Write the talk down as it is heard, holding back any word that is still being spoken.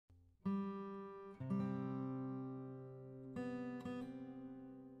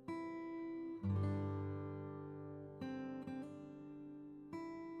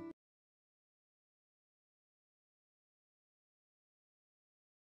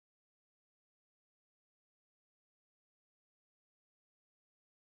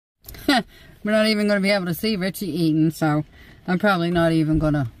We're not even going to be able to see Richie eating, so I'm probably not even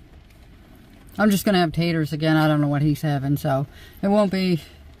going to... I'm just going to have taters again. I don't know what he's having, so it won't be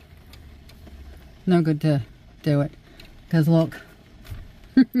no good to do it. Because look.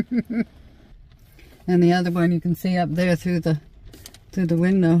 And the other one you can see up there through the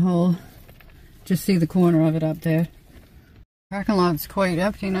window hole. Just see the corner of it up there. Parking lot's quite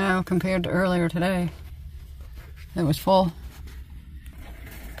empty now compared to earlier today. It was full.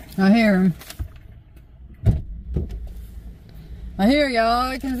 I hear him. I hear you. All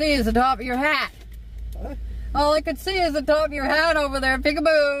I can see is the top of your hat. What? All I can see is the top of your hat over there.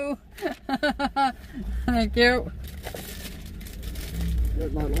 Peekaboo. Thank you.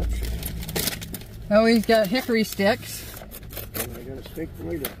 There's my lunch. Oh, he's got hickory sticks. And I got a steak for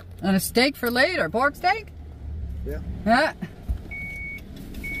later. And a steak for later. Pork steak? Yeah. Yeah.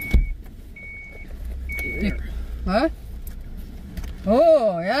 There. What?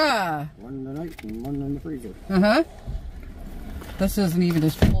 Oh, yeah. One in the night and one in the freezer. Uh-huh. This isn't even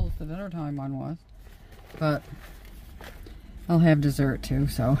as full as the dinner time one was. But I'll have dessert too,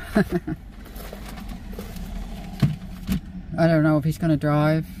 so. I don't know if he's going to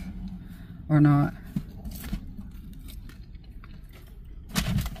drive or not.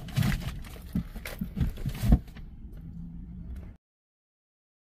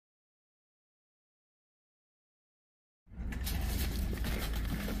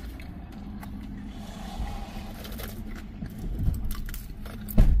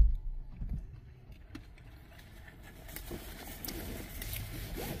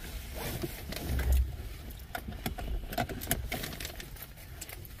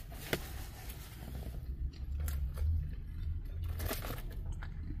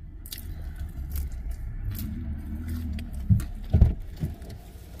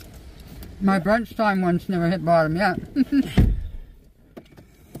 My brunch time one's never hit bottom yet.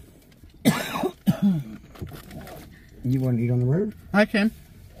 You want to eat on the road? I can.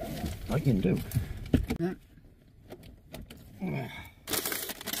 I can too. Yeah.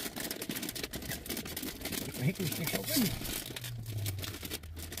 Keep the hickory stick open.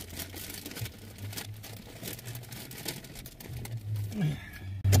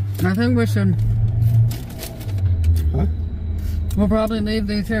 I think we should... Huh? We'll probably leave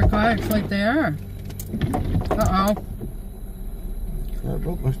these here kayaks like they are. Uh-oh. That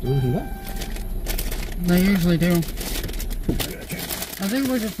boat must have loosened up. They usually do. I think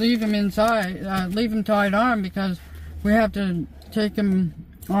we'll just leave them inside, leave them tied on because we have to take them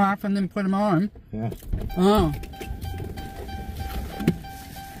off and then put them on. Yeah. Oh.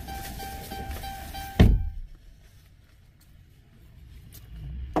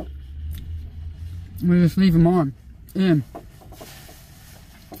 We just leave them on, in,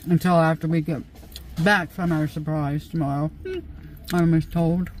 until after we get back from our surprise tomorrow. I was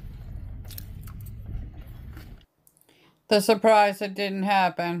told. The surprise that didn't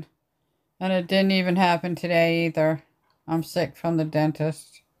happen. And it didn't even happen today either. I'm sick from the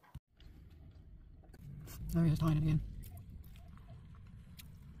dentist. Oh, he's tying it again.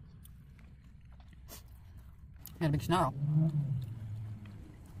 Had a big snarl.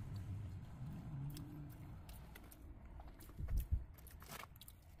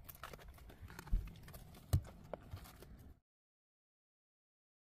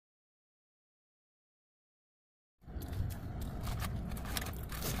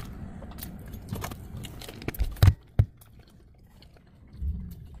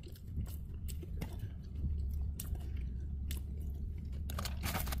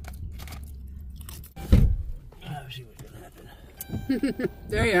 See what's gonna happen.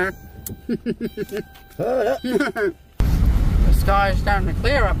 There you are. The sky's starting to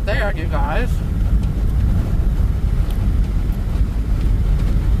clear up there, you guys.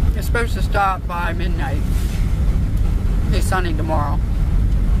 It's supposed to stop by midnight. It's sunny tomorrow.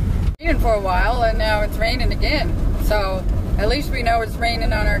 Raining for a while and now it's raining again. So at least we know it's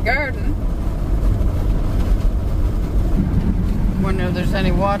raining on our garden. Wonder if there's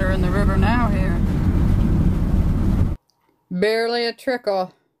any water in the river now here. Barely a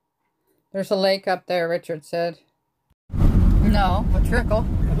trickle. There's a lake up there, Richard said. No, a trickle.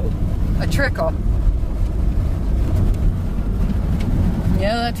 A trickle.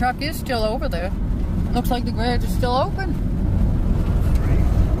 Yeah, that truck is still over there. Looks like the garage is still open.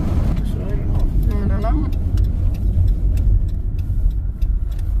 I don't know.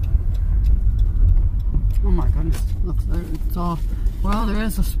 Oh my goodness. Looks like it's all... Well, there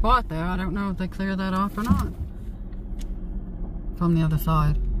is a spot there. I don't know if they cleared that off or not. From the other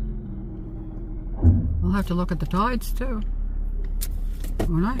side. We'll have to look at the tides too.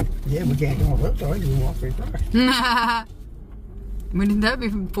 Won't I? Yeah, we can't go on that side. We walk right back. We did that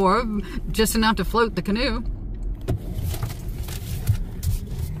before, just enough to float the canoe.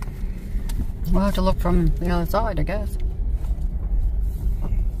 We'll have to look from the other side, I guess.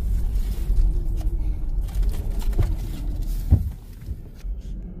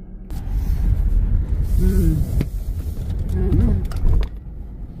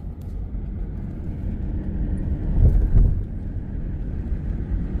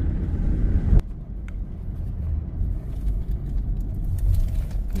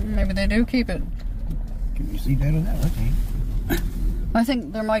 Maybe they do keep it. Can you see down in that? I can't. I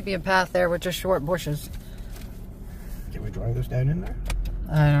think there might be a path there with just short bushes. Can we drive this down in there?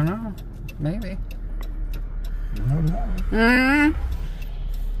 I don't know. Maybe. No.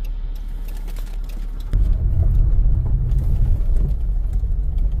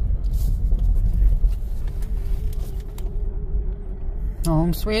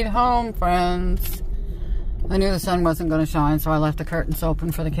 Home sweet home, friends. I knew the sun wasn't going to shine, so I left the curtains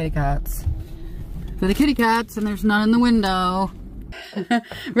open for the kitty cats. And there's none in the window.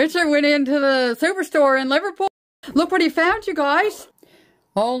 Richard went into the superstore in Liverpool. Look what he found, you guys.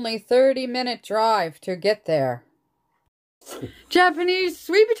 Only 30-minute drive to get there. Japanese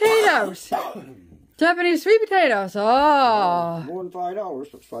sweet potatoes. Japanese sweet potatoes. Oh. More than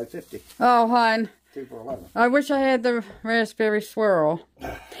 $5, so it's $5.50. Oh, hon. 2 for $11. I wish I had the raspberry swirl.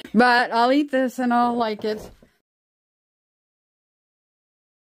 But I'll eat this and I'll like it.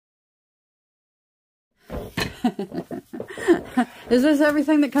 Is this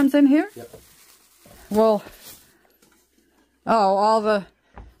everything that comes in here? Yep. Well, oh, all the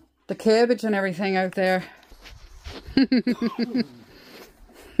cabbage and everything out there.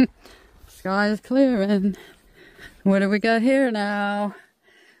 Sky is clearing. What do we got here now?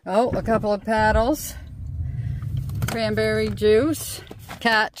 Oh, a couple of paddles. Cranberry juice.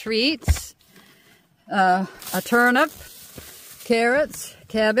 Cat treats. A turnip. Carrots.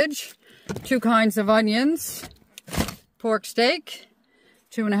 Cabbage. 2 kinds of onions. Pork steak.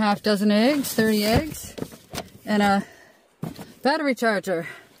 2.5 dozen eggs. 30 eggs. And a battery charger.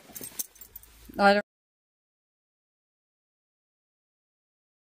 I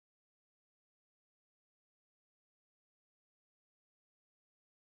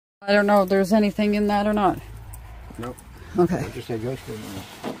don't know if there's anything in that or not. Nope. Okay. I just said yes to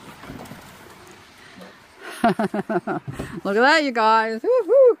Look at that, you guys.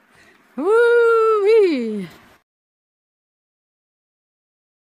 Woo-hoo. Woo-wee.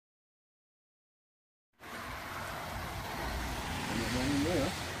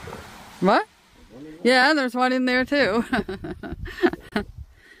 What? Yeah, there's one in there too.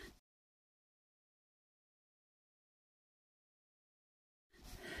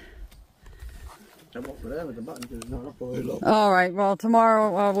 All right, well,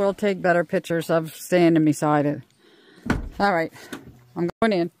 tomorrow we'll take better pictures of standing beside it. All right, I'm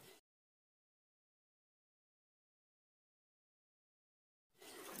going in.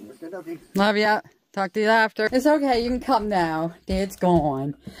 Love ya. Talk to you after. It's okay, you can come now. Dad's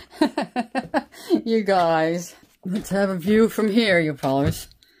gone. You guys. Let's have a view from here, you fellas.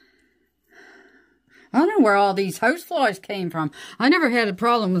 I don't know where all these houseflies came from. I never had a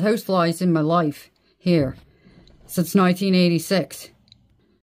problem with houseflies in my life here since 1986.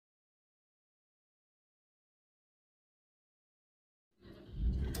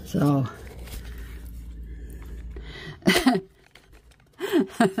 So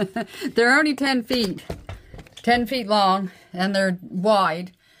they're only 10 feet. 10 feet long, and they're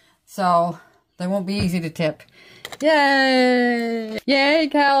wide, so they won't be easy to tip. Yay! Yay,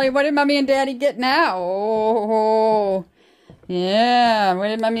 Callie! What did Mommy and Daddy get now? Oh, yeah, what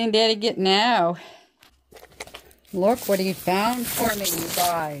did Mommy and Daddy get now? Look what he found for me, you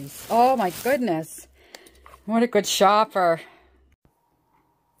guys. Oh my goodness. What a good shopper.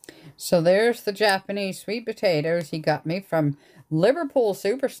 So there's the Japanese sweet potatoes he got me from Liverpool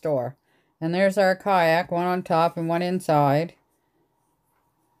Superstore. And there's our kayak, one on top and one inside.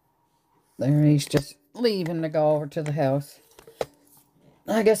 There he's just leaving to go over to the house.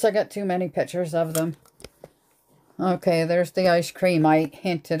 I guess I got too many pictures of them. Okay, there's the ice cream I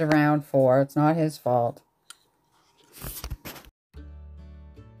hinted around for. It's not his fault.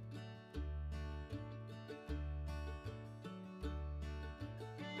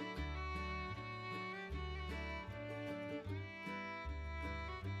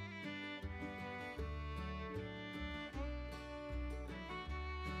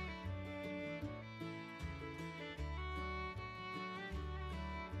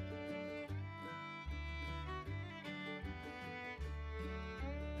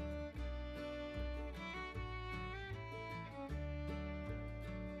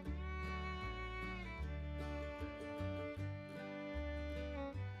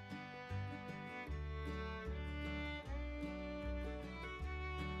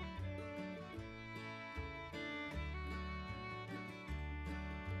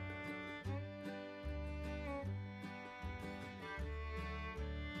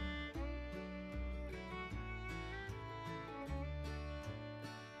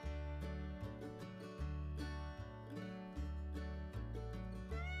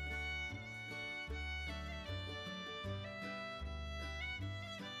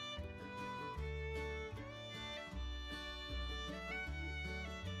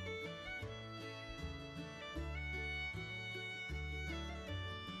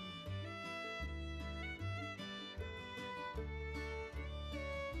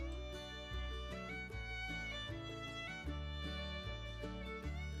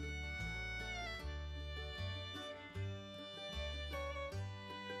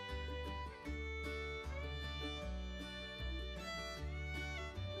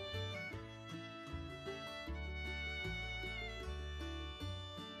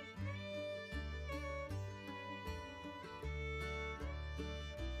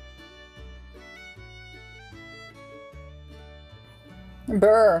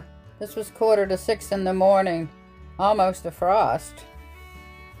 Brr. This was 5:45 in the morning. Almost a frost.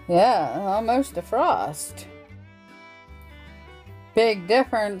 Yeah, almost a frost. Big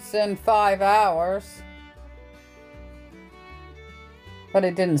difference in 5 hours. But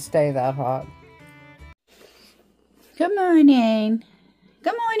it didn't stay that hot. Good morning.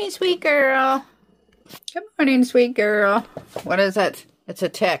 Good morning, sweet girl. Good morning, sweet girl. What is it? It's a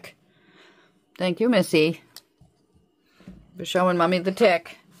tick. Thank you, Missy, for showing Mommy the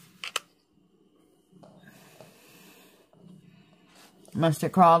tick. Must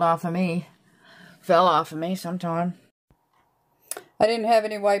have crawled off of me. Fell off of me sometime. I didn't have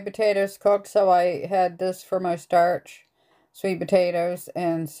any white potatoes cooked, so I had this for my starch. Sweet potatoes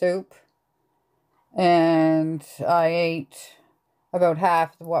and soup. And I ate about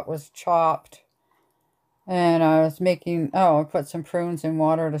half of what was chopped. And I was making, I put some prunes in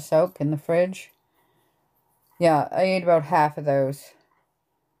water to soak in the fridge. Yeah, I ate about half of those.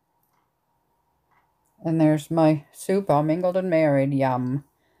 And there's my soup all mingled and married. Yum.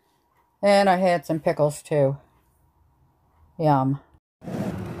 And I had some pickles too. Yum.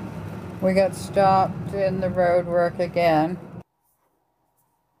 We got stopped in the road work again.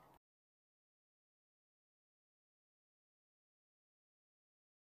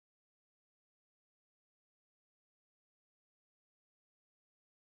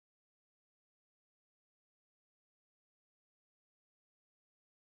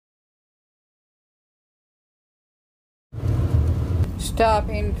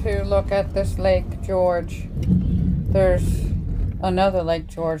 Stopping to look at this Lake George. There's another Lake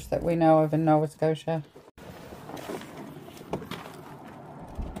George that we know of in Nova Scotia.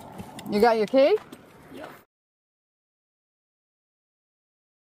 You got your key? Yep.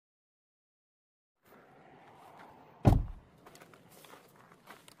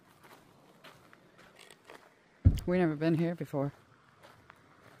 We've never been here before.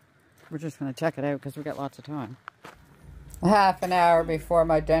 We're just going to check it out because we got lots of time. Half an hour before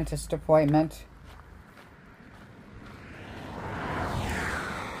my dentist appointment.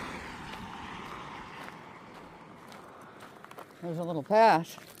 There's a little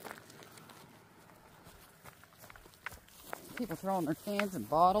path. People throwing their cans and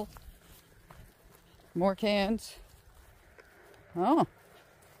bottles. More cans. Oh.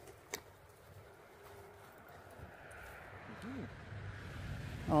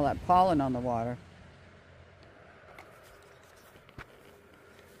 All that pollen on the water.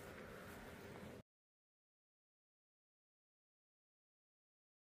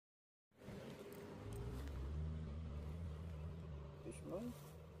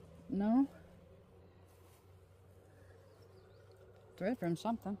 No. Thread from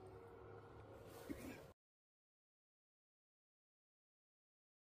something.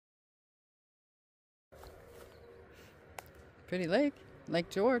 Pretty lake. Lake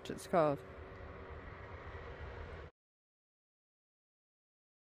George, it's called.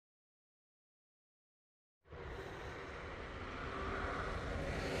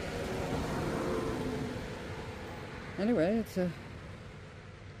 Anyway, it's a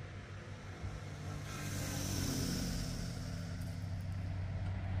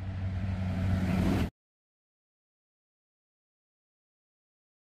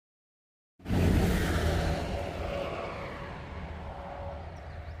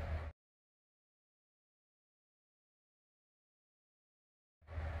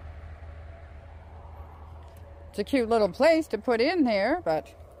cute little place to put in there, but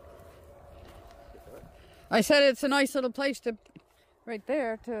I said it's a nice little place to, right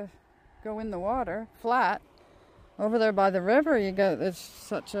there, to go in the water, flat. Over there by the river, you got, it's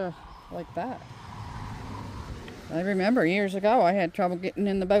such a, like that. I remember years ago I had trouble getting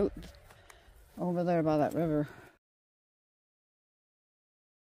in the boat over there by that river.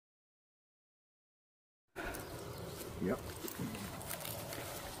 Yep.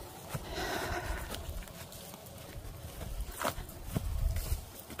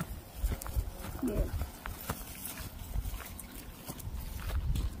 Yeah.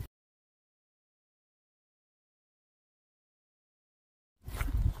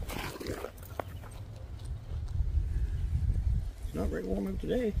 It's not very warm out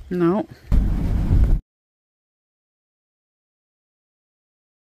today. No.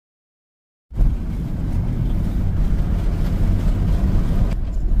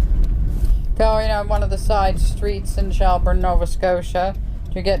 Going on one of the side streets in Shelburne, Nova Scotia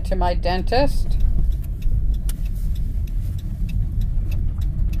to get to my dentist.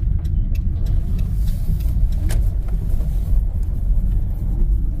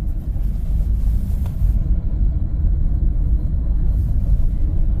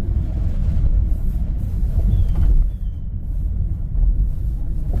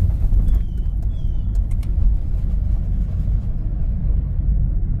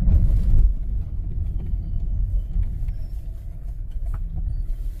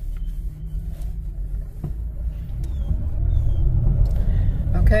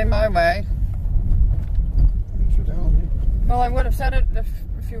 okay my way. Thanks for telling me. Well, I would have said it if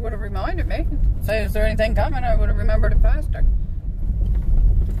you would have reminded me. Say, is there anything coming? I would have remembered it faster.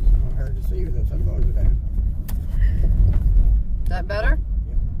 Not hard to see with that sunflower today. Is that better?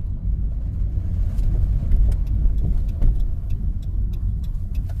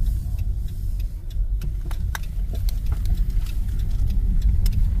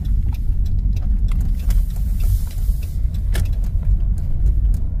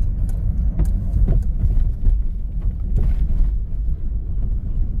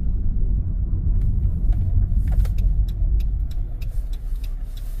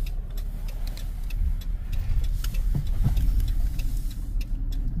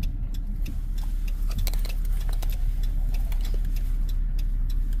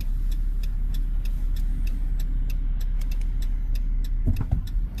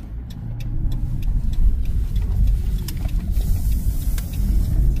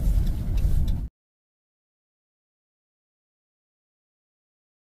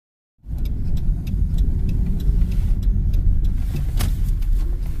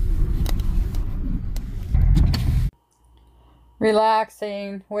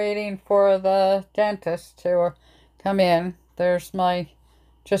 Relaxing, waiting for the dentist to come in. There's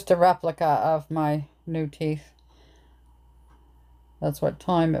just a replica of my new teeth. That's what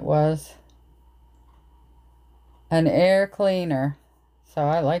time it was. An air cleaner. So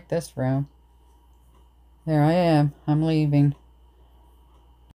I like this room. There I am. I'm leaving.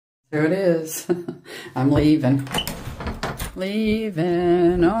 There it is. I'm leaving.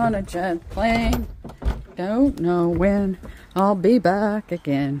 Leaving on a jet plane. Don't know when I'll be back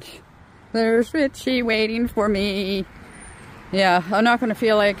again. There's Richie waiting for me. Yeah, I'm not going to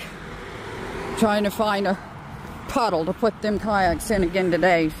feel like trying to find a puddle to put them kayaks in again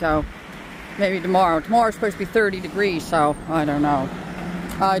today, so maybe tomorrow. Tomorrow's supposed to be 30 degrees, so I don't know.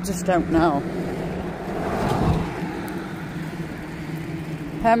 I just don't know.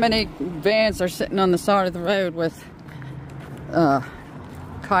 How many vans are sitting on the side of the road with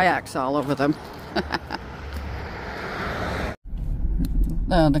kayaks all over them?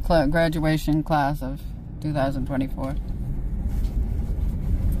 The graduation class of 2024.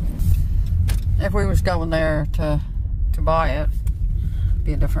 If we was going there to buy it, it'd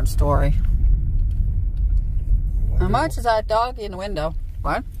be a different story. How much is that doggy in the window?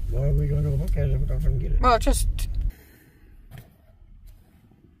 What? Why are we going to go look at it if we're not going to get it? Well, just...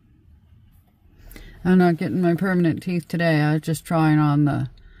 I'm not getting my permanent teeth today. I was just trying on the...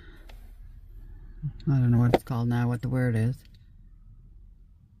 I don't know what it's called now, what the word is.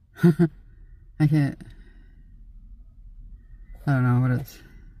 I don't know what it's...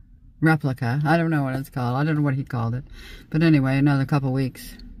 Replica. I don't know what it's called. I don't know what he called it. But anyway, another couple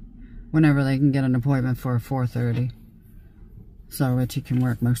weeks. Whenever they can get an appointment for 4:30. So Richie can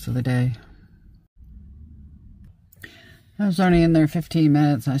work most of the day. I was only in there 15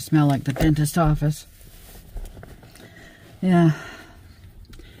 minutes. I smell like the dentist office. Yeah.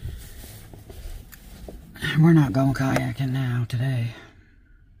 We're not going kayaking now today.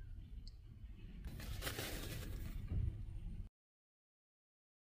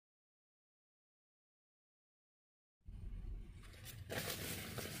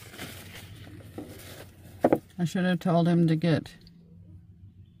 I should have told him to get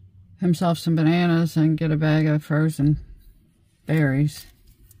himself some bananas and get a bag of frozen berries.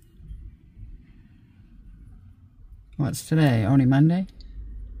 What's today? Only Monday?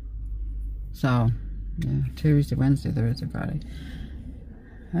 So, yeah, Tuesday, Wednesday, Thursday, Friday.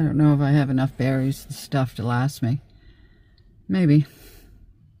 I don't know if I have enough berries and stuff to last me. Maybe.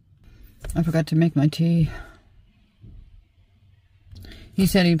 I forgot to make my tea. He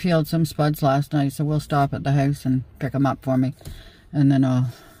said he peeled some spuds last night, so we'll stop at the house and pick them up for me. And then I'll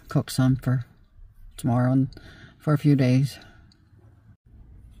cook some for tomorrow and for a few days.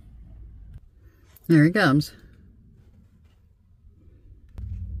 There he comes.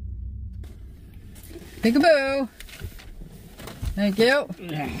 Peekaboo! Thank you.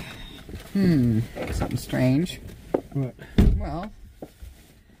 Something strange. What? Well,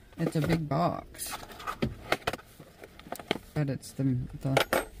 it's a big box. But it's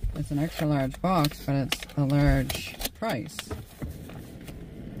it's an extra large box, but it's a large price.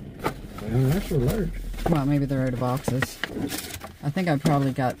 Well, extra large. Well, maybe they're out of boxes. I think I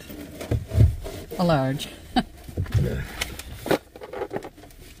probably got a large. Yeah.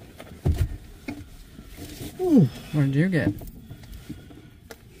 What did you get?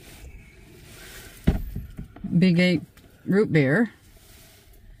 Big 8 root beer.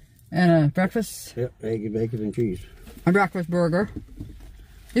 And a breakfast. Yep, egg, bacon, and cheese. A breakfast burger.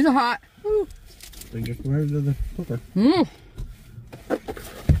 These are hot. Woo. They just went to the cooker.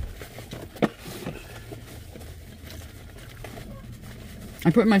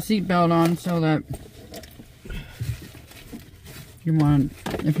 I put my seatbelt on so that you want,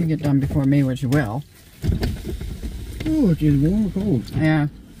 if you get done before me, which you will. Oh, it's either warm or cold. Yeah.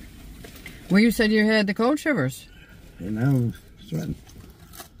 Well, you said you had the cold shivers. And now I'm sweating.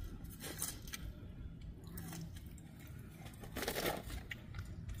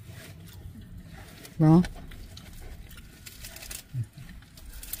 Well,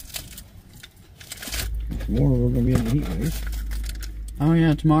 Tomorrow we're going to be in the heat wave. oh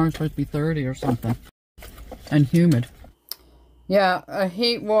yeah, tomorrow's supposed to be 30 or something. And humid. Yeah, a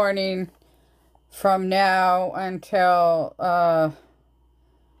heat warning from now until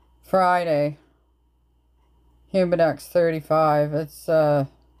Friday. Humidex 35. It's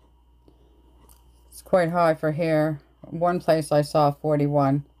quite high for here. One place I saw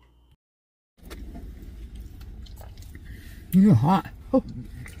 41. You're hot. Oh.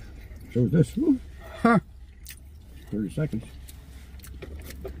 So is this. Woo. Huh. 30 seconds.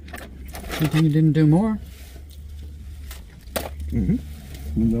 Good thing you didn't do more. Mm-hmm.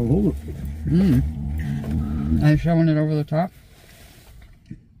 And they'll hold it. I'm showing it over the top.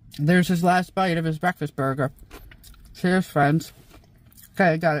 There's his last bite of his breakfast burger. Cheers, friends. Okay,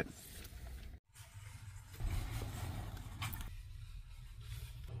 I got it.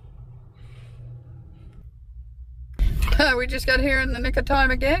 We just got here in the nick of time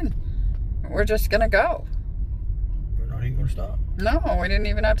again. We're just gonna go. We're not even going to stop. No, we didn't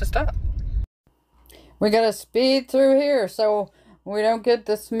even have to stop. We gotta speed through here so we don't get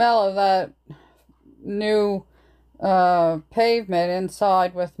the smell of that new pavement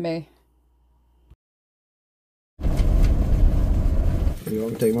inside with me. You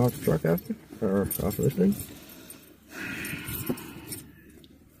want to take them off the truck after? Or off of this thing?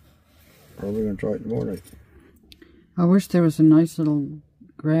 Or are we going to try it in the morning? I wish there was a nice little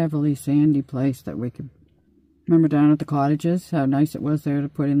gravelly, sandy place that we could... Remember down at the cottages, how nice it was there to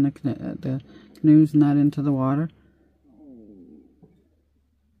put in the canoes and that into the water?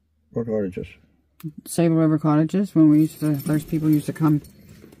 What cottages? Sable River cottages, when we used to, first people used to come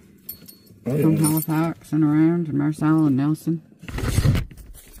from Halifax and around, and Marcel and Nelson.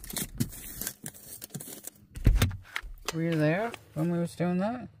 Were you there when we was doing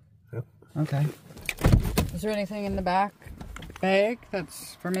that? Yep. Okay. Is there anything in the back bag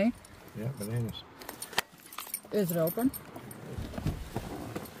that's for me? Yeah, bananas. Is it open?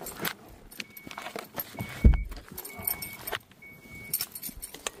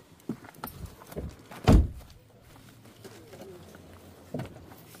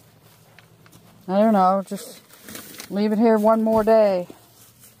 I don't know, just leave it here one more day.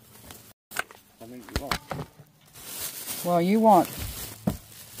 How many do you want? Well, you want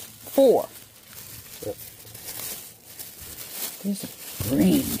 4. Yep. These are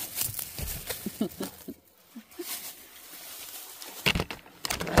green.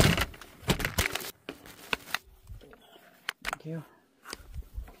 Thank you.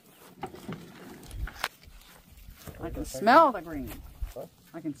 I can smell the green. What?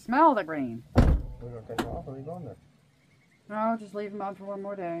 I can smell the green. We're going to take them off or leave them on there? No, just leave them on for one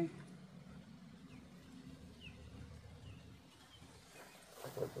more day.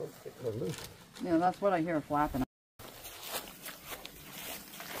 Yeah, that's what I hear flapping.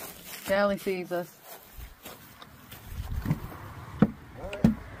 Callie feeds us.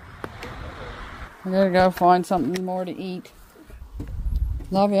 I gotta go find something more to eat.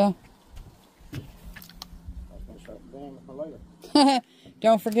 Love ya.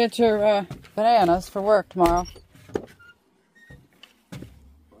 Don't forget your bananas for work tomorrow.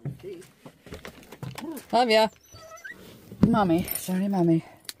 Love ya. Mommy. Sorry, Mommy.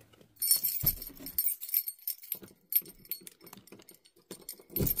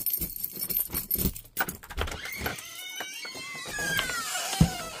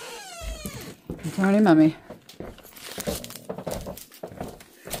 Sorry, Mommy.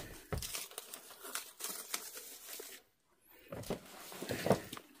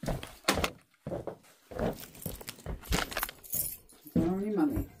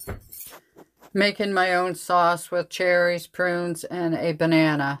 Making my own sauce with cherries, prunes, and a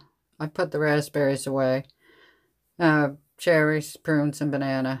banana. I put the raspberries away. Cherries, prunes, and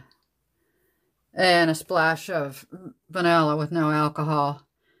banana. And a splash of vanilla with no alcohol.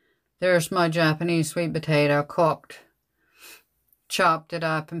 There's my Japanese sweet potato cooked. Chopped it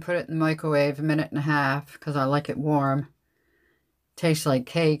up and put it in the microwave 1.5 minutes because I like it warm. Tastes like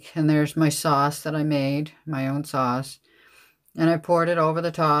cake. And there's my sauce that I made, my own sauce. And I poured it over the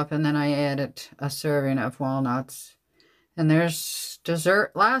top, and then I added a serving of walnuts. And there's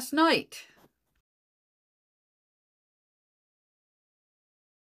dessert last night.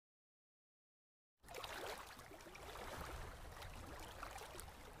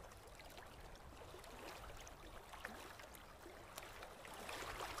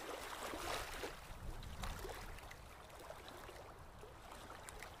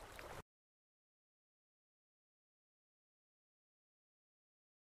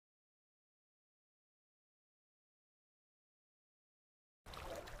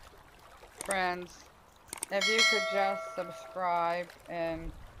 friends, if you could just subscribe and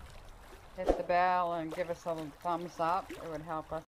hit the bell and give us a thumbs up, it would help us